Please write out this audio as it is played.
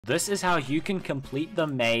This is how you can complete the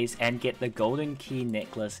maze and get the golden key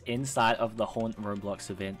necklace inside of the Haunt Roblox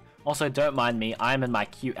event. Also, don't mind me, I'm in my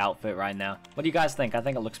cute outfit right now. What do you guys think? I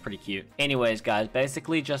think it looks pretty cute. Anyways guys,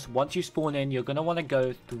 basically just once you spawn in, you're going to want to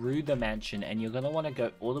go through the mansion and you're going to want to go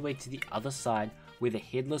all the way to the other side where the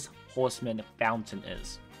Headless Horseman fountain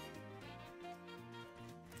is.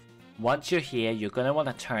 Once you're here, you're going to want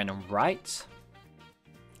to turn right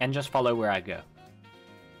and just follow where I go.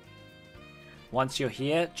 Once you're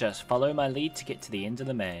here, just follow my lead to get to the end of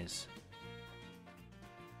the maze.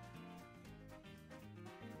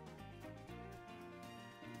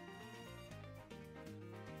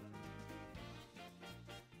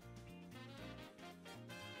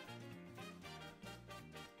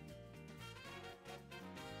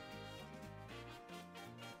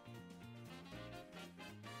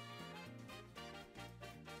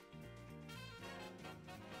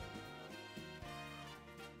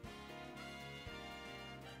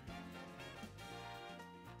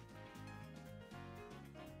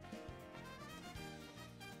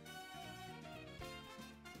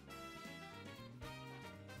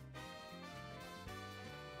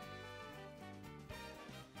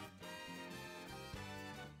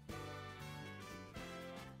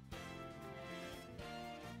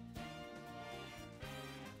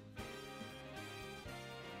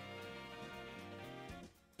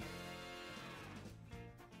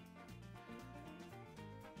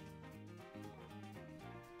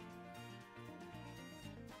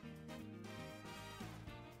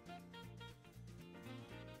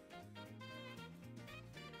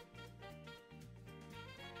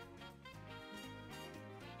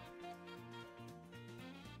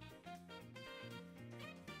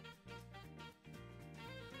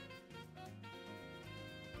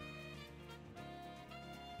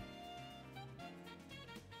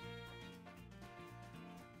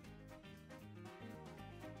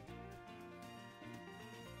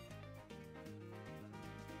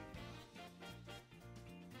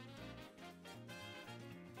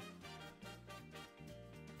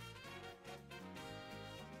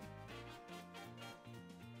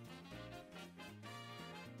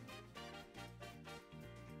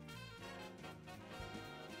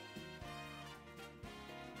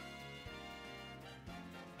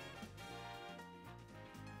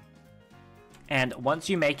 And once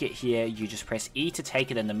you make it here, you just press E to take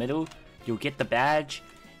it in the middle, you'll get the badge,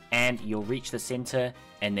 and you'll reach the center,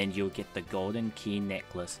 and then you'll get the golden key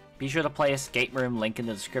necklace. Be sure to play Escape Room, link in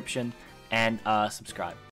the description, and subscribe.